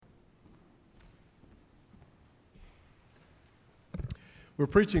We're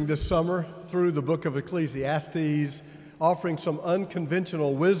preaching this summer through the book of Ecclesiastes, offering some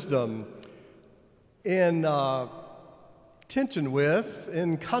unconventional wisdom in tension with,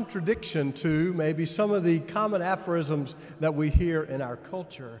 in contradiction to, maybe some of the common aphorisms that we hear in our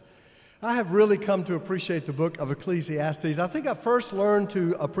culture. I have really come to appreciate the book of Ecclesiastes. I think I first learned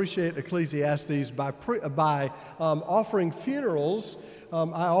to appreciate Ecclesiastes by offering funerals.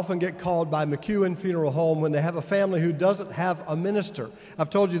 I often get called by McEwen Funeral Home when they have a family who doesn't have a minister. I've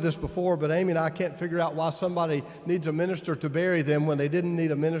told you this before, but Amy and I can't figure out why somebody needs a minister to bury them when they didn't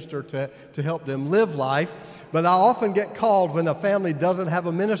need a minister to help them live life. But I often get called when a family doesn't have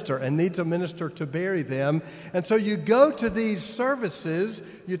a minister and needs a minister to bury them. And so you go to these services,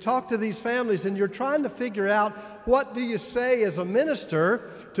 you talk to these families, and you're trying to figure out, what do you say as a minister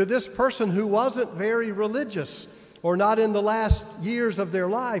to this person who wasn't very religious, or not in the last years of their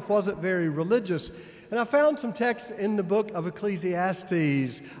life wasn't very religious. And I found some text in the book of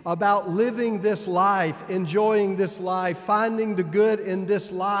Ecclesiastes about living this life, enjoying this life, finding the good in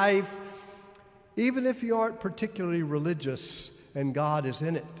this life, even if you aren't particularly religious and God is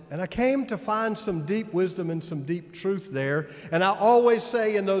in it. And I came to find some deep wisdom and some deep truth there. And I always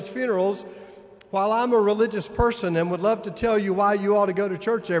say in those funerals, while I'm a religious person and would love to tell you why you ought to go to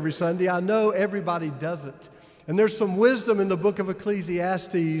church every Sunday, I know everybody doesn't. And there's some wisdom in the book of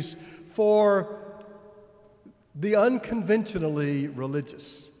Ecclesiastes for the unconventionally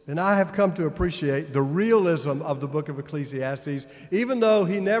religious. And I have come to appreciate the realism of the book of Ecclesiastes, even though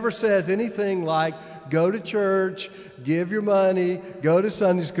he never says anything like, go to church, give your money, go to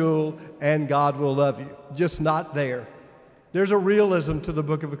Sunday school, and God will love you. Just not there. There's a realism to the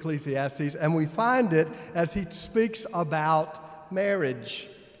book of Ecclesiastes, and we find it as he speaks about marriage,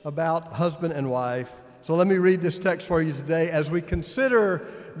 about husband and wife. So let me read this text for you today as we consider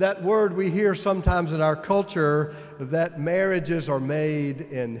that word we hear sometimes in our culture, that marriages are made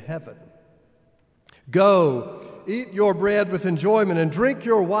in heaven. Go, eat your bread with enjoyment and drink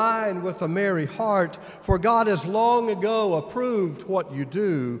your wine with a merry heart, for God has long ago approved what you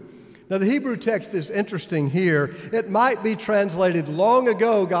do. Now the Hebrew text is interesting here. It might be translated, long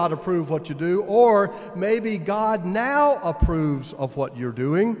ago God approved what you do, or maybe God now approves of what you're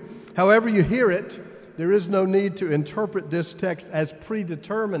doing. However you hear it, there is no need to interpret this text as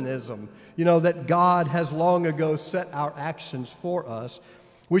predeterminism, that God has long ago set our actions for us.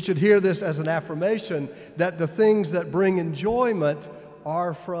 We should hear this as an affirmation that the things that bring enjoyment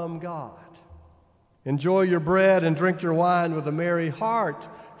are from God. Enjoy your bread and drink your wine with a merry heart,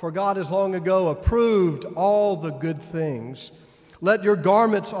 for God has long ago approved all the good things. Let your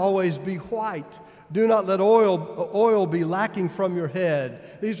garments always be white. Do not let oil be lacking from your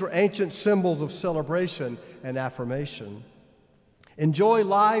head. These were ancient symbols of celebration and affirmation. Enjoy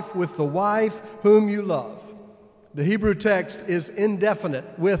life with the wife whom you love. The Hebrew text is indefinite,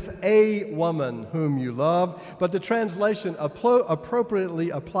 with a woman whom you love, but the translation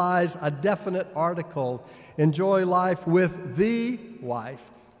appropriately applies a definite article. Enjoy life with the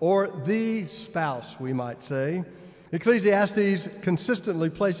wife, or the spouse, we might say. Ecclesiastes consistently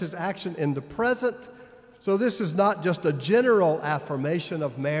places action in the present, so this is not just a general affirmation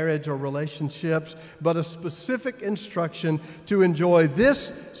of marriage or relationships, but a specific instruction to enjoy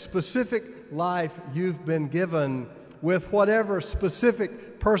this specific life you've been given with whatever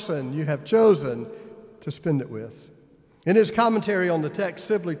specific person you have chosen to spend it with. In his commentary on the text,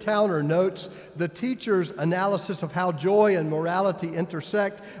 Sibley Towner notes the teacher's analysis of how joy and morality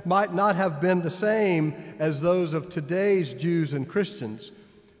intersect might not have been the same as those of today's Jews and Christians.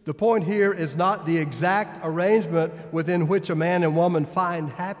 The point here is not the exact arrangement within which a man and woman find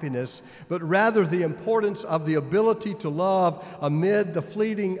happiness, but rather the importance of the ability to love amid the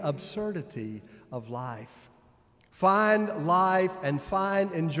fleeting absurdity of life. Find life and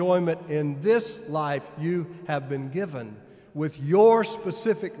find enjoyment in this life you have been given with your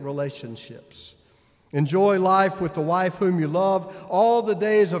specific relationships. Enjoy life with the wife whom you love, all the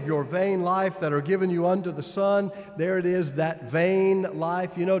days of your vain life that are given you under the sun. There it is, that vain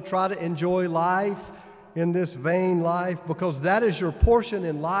life. Try to enjoy life in this vain life, because that is your portion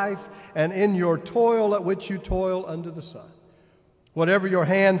in life and in your toil at which you toil under the sun. Whatever your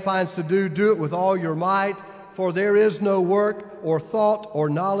hand finds to do, do it with all your might. For there is no work or thought or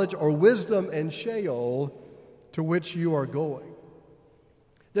knowledge or wisdom in Sheol to which you are going.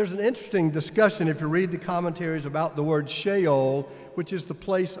 There's an interesting discussion if you read the commentaries about the word Sheol, which is the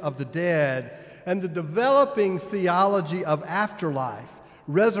place of the dead, and the developing theology of afterlife,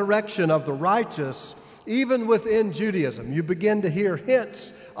 resurrection of the righteous, Even within Judaism, you begin to hear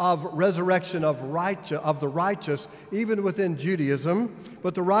hints of resurrection of the righteous, even within Judaism.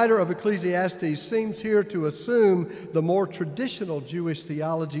 But the writer of Ecclesiastes seems here to assume the more traditional Jewish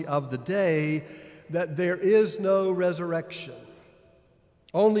theology of the day, that there is no resurrection,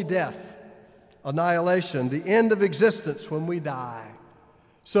 only death, annihilation, the end of existence when we die.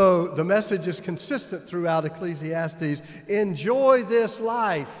 So the message is consistent throughout Ecclesiastes. Enjoy this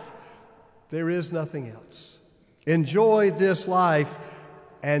life. There is nothing else. Enjoy this life,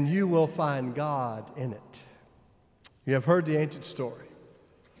 and you will find God in it. You have heard the ancient story.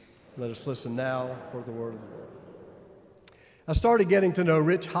 Let us listen now for the word of the Lord. I started getting to know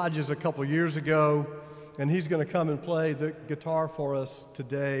Rich Hodges a couple years ago, and he's going to come and play the guitar for us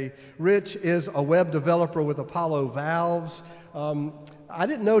today. Rich is a web developer with Apollo Valves. I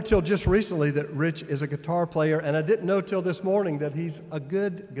didn't know till just recently that Rich is a guitar player, and I didn't know till this morning that he's a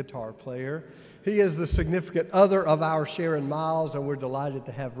good guitar player. He is the significant other of our Sharon Miles, and we're delighted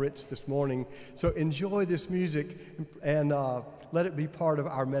to have Rich this morning. So enjoy this music and let it be part of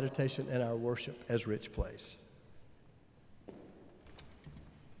our meditation and our worship as Rich plays.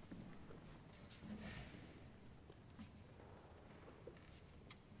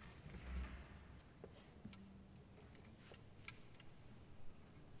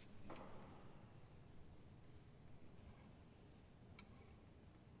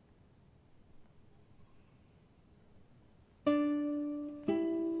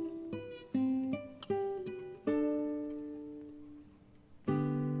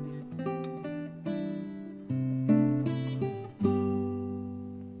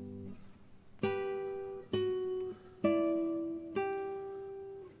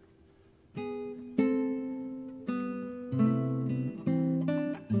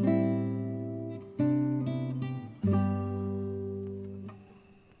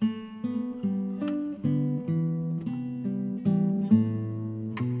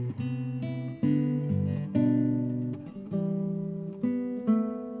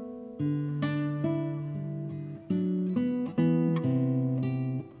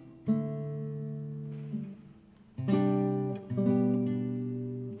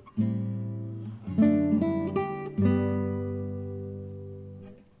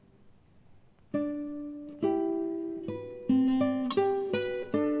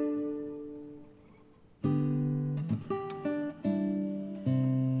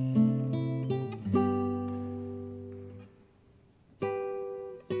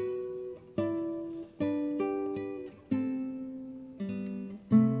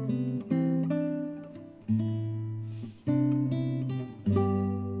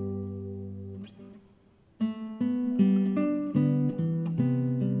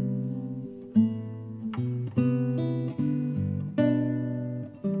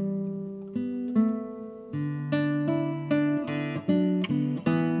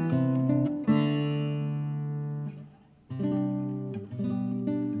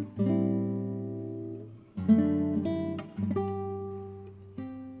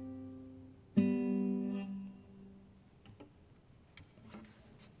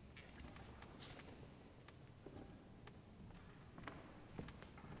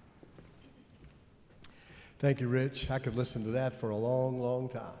 Thank you, Rich. I could listen to that for a long, long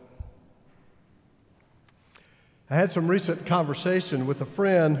time. I had some recent conversation with a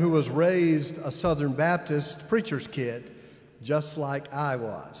friend who was raised a Southern Baptist preacher's kid, just like I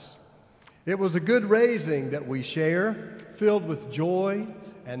was. It was a good raising that we share, filled with joy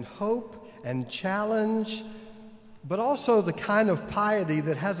and hope and challenge, but also the kind of piety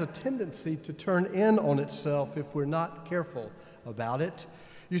that has a tendency to turn in on itself if we're not careful about it.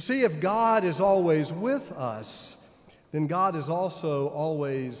 You see, if God is always with us, then God is also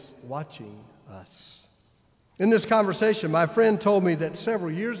always watching us. In this conversation, my friend told me that several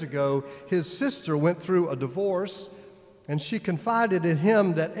years ago, his sister went through a divorce, and she confided in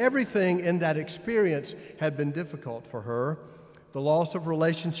him that everything in that experience had been difficult for her. The loss of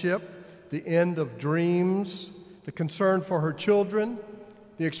relationship, the end of dreams, the concern for her children,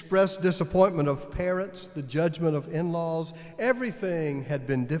 the expressed disappointment of parents, the judgment of in-laws, everything had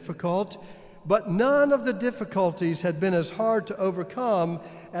been difficult, but none of the difficulties had been as hard to overcome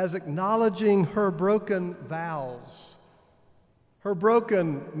as acknowledging her broken vows, her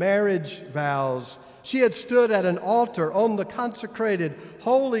broken marriage vows. She had stood at an altar on the consecrated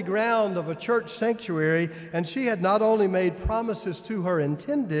holy ground of a church sanctuary, and she had not only made promises to her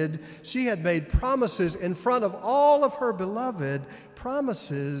intended, she had made promises in front of all of her beloved,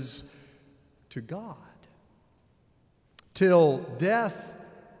 promises to God. Till death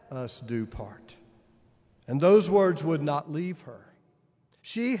us do part. And those words would not leave her.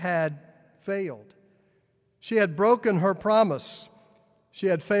 She had failed. She had broken her promise. She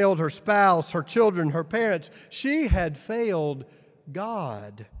had failed her spouse, her children, her parents. She had failed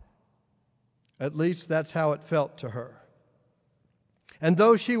God. At least that's how it felt to her. And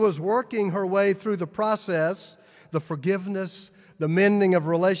though she was working her way through the process, the forgiveness, the mending of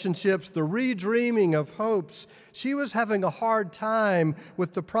relationships, the redreaming of hopes, she was having a hard time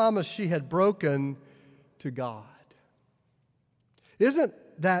with the promise she had broken to God. Isn't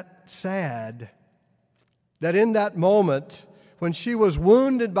that sad that in that moment, when she was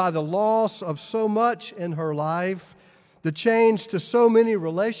wounded by the loss of so much in her life, the change to so many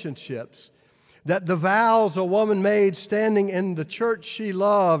relationships, that the vows a woman made standing in the church she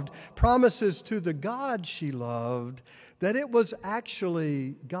loved, promises to the God she loved, that it was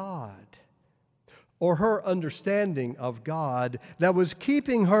actually God, or her understanding of God, that was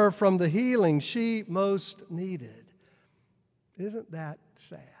keeping her from the healing she most needed. Isn't that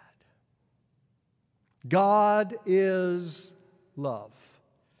sad? God is love.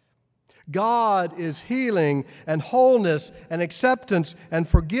 God is healing and wholeness and acceptance and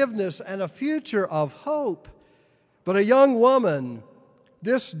forgiveness and a future of hope. But a young woman,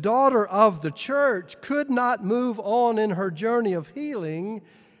 this daughter of the church, could not move on in her journey of healing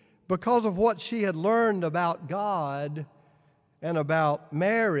because of what she had learned about God and about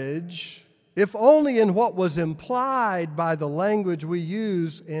marriage, if only in what was implied by the language we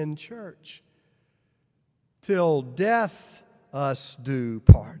use in church. Till death us do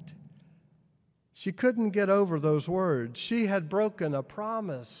part. She couldn't get over those words. She had broken a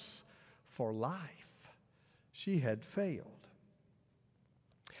promise for life. She had failed.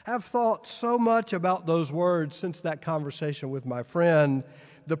 I've thought so much about those words since that conversation with my friend.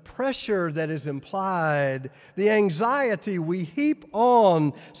 The pressure that is implied, the anxiety we heap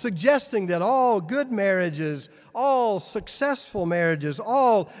on, suggesting that all good marriages, all successful marriages,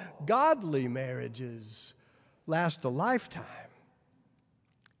 all godly marriages last a lifetime.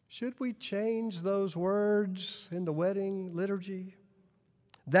 Should we change those words in the wedding liturgy?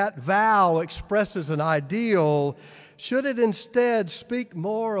 That vow expresses an ideal. Should it instead speak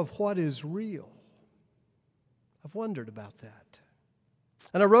more of what is real? I've wondered about that.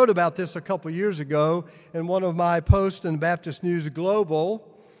 And I wrote about this a couple years ago in one of my posts in Baptist News Global.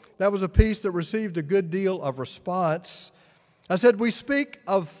 That was a piece that received a good deal of response. I said, we speak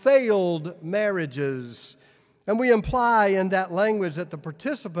of failed marriages, and we imply in that language that the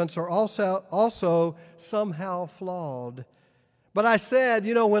participants are also somehow flawed. But I said,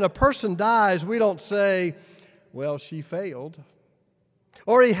 when a person dies, we don't say, well, she failed.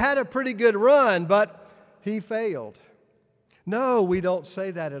 Or he had a pretty good run, but he failed. No, we don't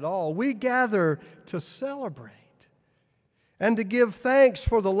say that at all. We gather to celebrate and to give thanks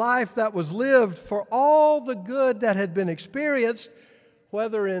for the life that was lived, for all the good that had been experienced,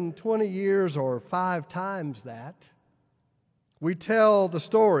 whether in 20 years or 5 times that. We tell the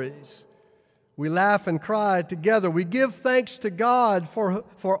stories. We laugh and cry together. We give thanks to God for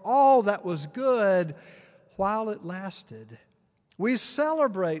all that was good while it lasted. We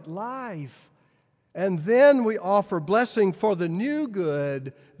celebrate life, and then we offer blessing for the new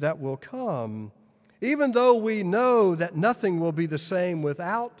good that will come. Even though we know that nothing will be the same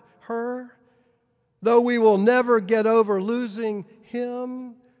without her, though we will never get over losing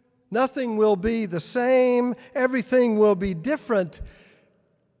him, nothing will be the same, everything will be different,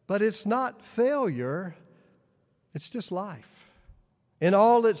 but it's not failure, it's just life. In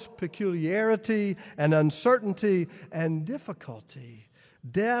all its peculiarity and uncertainty and difficulty,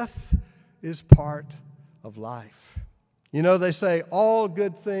 death is part of life. They say all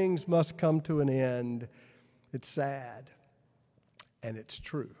good things must come to an end. It's sad, and it's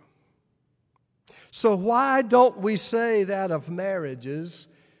true. So why don't we say that of marriages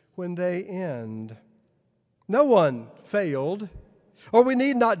when they end? No one failed, or we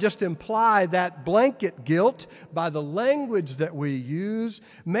need not just imply that blanket guilt by the language that we use.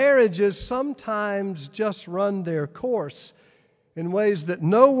 Marriages sometimes just run their course in ways that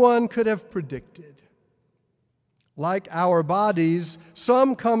no one could have predicted. Like our bodies,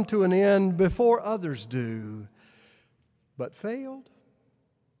 some come to an end before others do. But failed?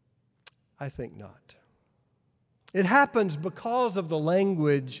 I think not. It happens because of the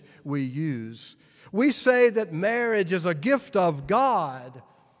language we use. We say that marriage is a gift of God,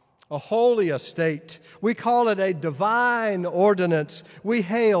 a holy estate. We call it a divine ordinance. We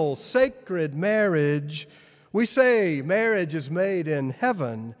hail sacred marriage. We say marriage is made in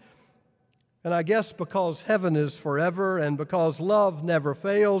heaven. And I guess because heaven is forever and because love never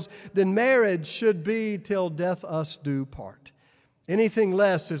fails, then marriage should be till death us do part. Anything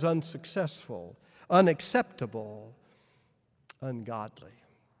less is unsuccessful, unacceptable, ungodly.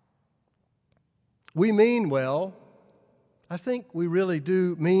 We mean well. I think we really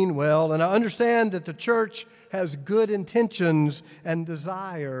do mean well, and I understand that the church has good intentions and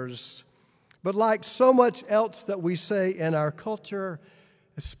desires. But like so much else that we say in our culture,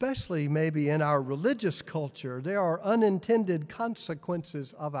 especially maybe in our religious culture, there are unintended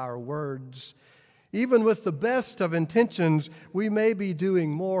consequences of our words. Even with the best of intentions, we may be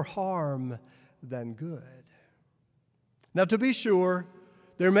doing more harm than good. Now, to be sure,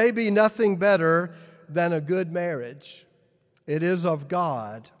 there may be nothing better than a good marriage. It is of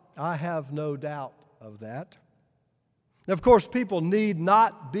God. I have no doubt of that. Now, of course, people need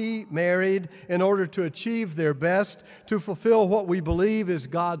not be married in order to achieve their best, to fulfill what we believe is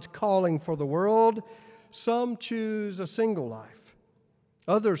God's calling for the world. Some choose a single life.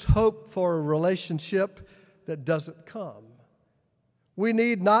 Others hope for a relationship that doesn't come. We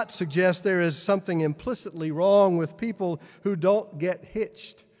need not suggest there is something implicitly wrong with people who don't get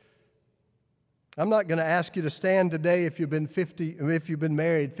hitched. I'm not going to ask you to stand today if you've been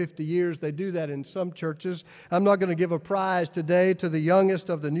married 50 years. They do that in some churches. I'm not going to give a prize today to the youngest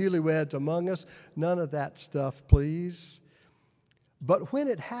of the newlyweds among us. None of that stuff, please. But when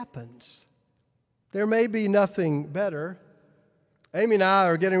it happens, there may be nothing better. Amy and I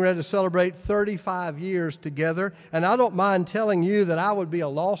are getting ready to celebrate 35 years together, and I don't mind telling you that I would be a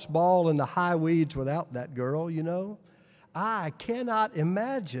lost ball in the high weeds without that girl, you know. I cannot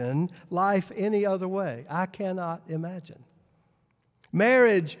imagine life any other way. I cannot imagine.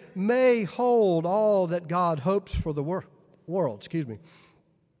 Marriage may hold all that God hopes for the world,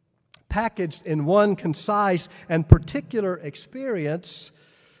 packaged in one concise and particular experience,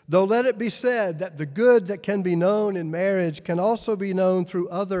 though let it be said that the good that can be known in marriage can also be known through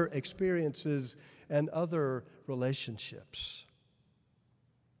other experiences and other relationships.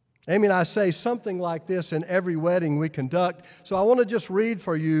 Amy and I say something like this in every wedding we conduct, so I want to just read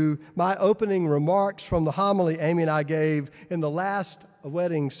for you my opening remarks from the homily Amy and I gave in the last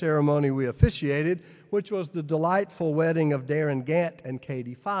wedding ceremony we officiated, which was the delightful wedding of Darren Gant and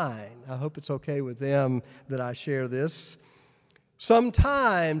Katie Fine. I hope it's okay with them that I share this.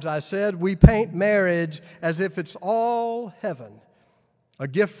 Sometimes, I said, we paint marriage as if it's all heaven, a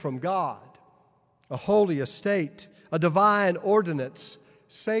gift from God, a holy estate, a divine ordinance,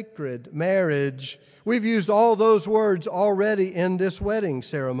 sacred marriage. We've used all those words already in this wedding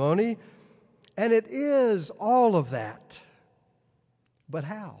ceremony, and it is all of that. But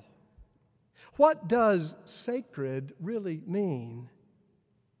how? What does sacred really mean?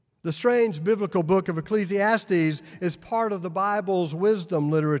 The strange biblical book of Ecclesiastes is part of the Bible's wisdom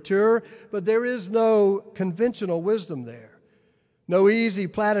literature, but there is no conventional wisdom there. No easy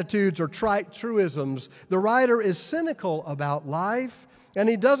platitudes or trite truisms. The writer is cynical about life, and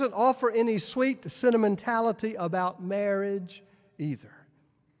he doesn't offer any sweet sentimentality about marriage either.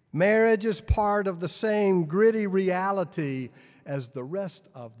 Marriage is part of the same gritty reality as the rest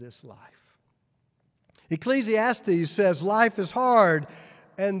of this life. Ecclesiastes says life is hard,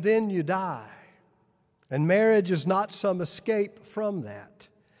 and then you die. And marriage is not some escape from that.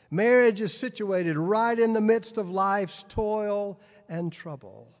 Marriage is situated right in the midst of life's toil and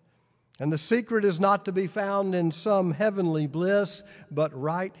trouble. And the secret is not to be found in some heavenly bliss, but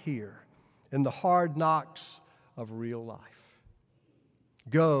right here in the hard knocks of real life.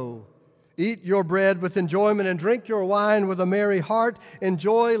 Go, eat your bread with enjoyment and drink your wine with a merry heart.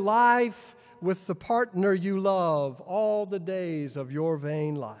 Enjoy life with the partner you love all the days of your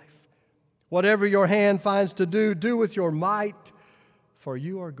vain life. Whatever your hand finds to do, do with your might, for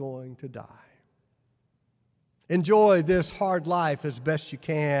you are going to die. Enjoy this hard life as best you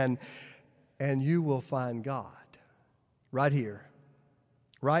can, and you will find God right here,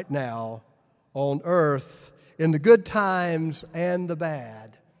 right now, on earth, in the good times and the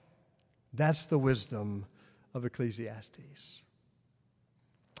bad. That's the wisdom of Ecclesiastes.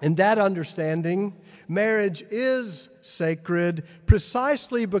 In that understanding, marriage is sacred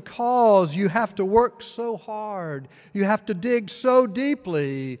precisely because you have to work so hard, you have to dig so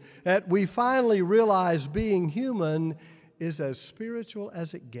deeply that we finally realize being human is as spiritual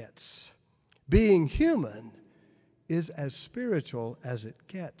as it gets. Being human is as spiritual as it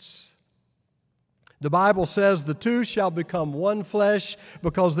gets. The Bible says the two shall become one flesh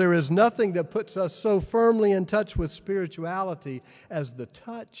because there is nothing that puts us so firmly in touch with spirituality as the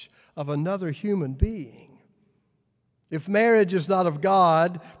touch of another human being. If marriage is not of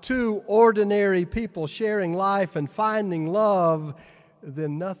God, two ordinary people sharing life and finding love,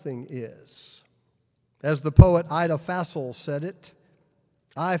 then nothing is. As the poet Ida Fassel said it,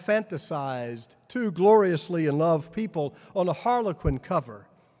 I fantasized two gloriously in love people on a Harlequin cover.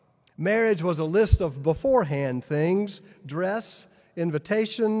 Marriage was a list of beforehand things: dress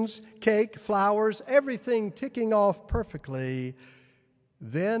invitations, cake, flowers, everything ticking off perfectly.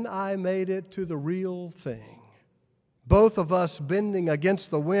 Then I made it to the real thing. Both of us bending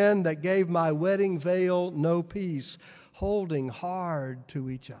against the wind that gave my wedding veil no peace, holding hard to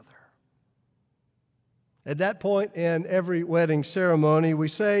each other. At that point in every wedding ceremony, we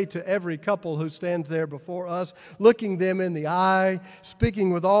say to every couple who stands there before us, looking them in the eye,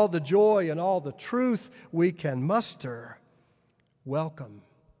 speaking with all the joy and all the truth we can muster, welcome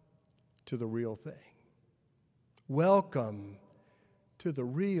to the real thing. Welcome to the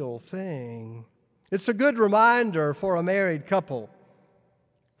real thing. It's a good reminder for a married couple.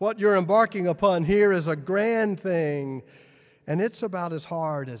 What you're embarking upon here is a grand thing, and it's about as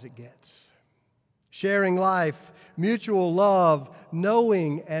hard as it gets. Sharing life, mutual love,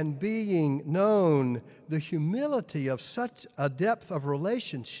 knowing and being known, the humility of such a depth of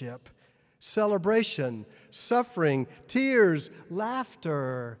relationship, celebration, suffering, tears,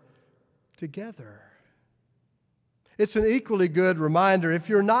 laughter together. It's an equally good reminder if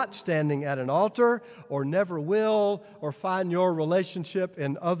you're not standing at an altar or never will or find your relationship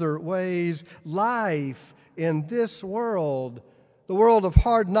in other ways, life in this world, the world of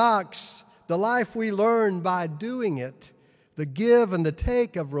hard knocks, the life we learn by doing it, the give and the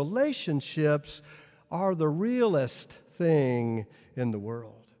take of relationships are the realest thing in the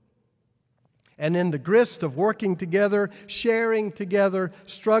world. And in the grist of working together, sharing together,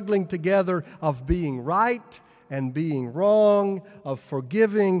 struggling together, of being right and being wrong, of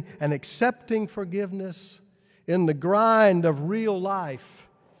forgiving and accepting forgiveness, in the grind of real life,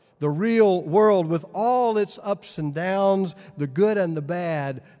 the real world with all its ups and downs, the good and the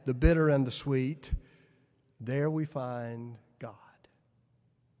bad, the bitter and the sweet, there we find God.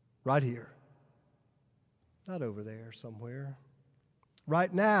 Right here. Not over there somewhere.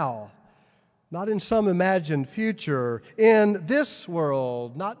 Right now. Not in some imagined future. In this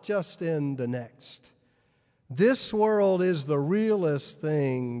world, not just in the next. This world is the realest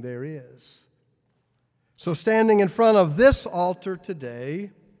thing there is. So standing in front of this altar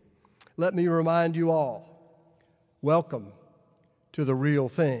today, let me remind you all, welcome to the real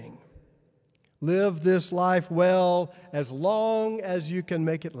thing. Live this life well as long as you can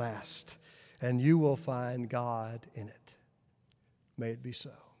make it last, and you will find God in it. May it be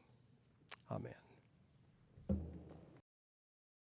so. Amen.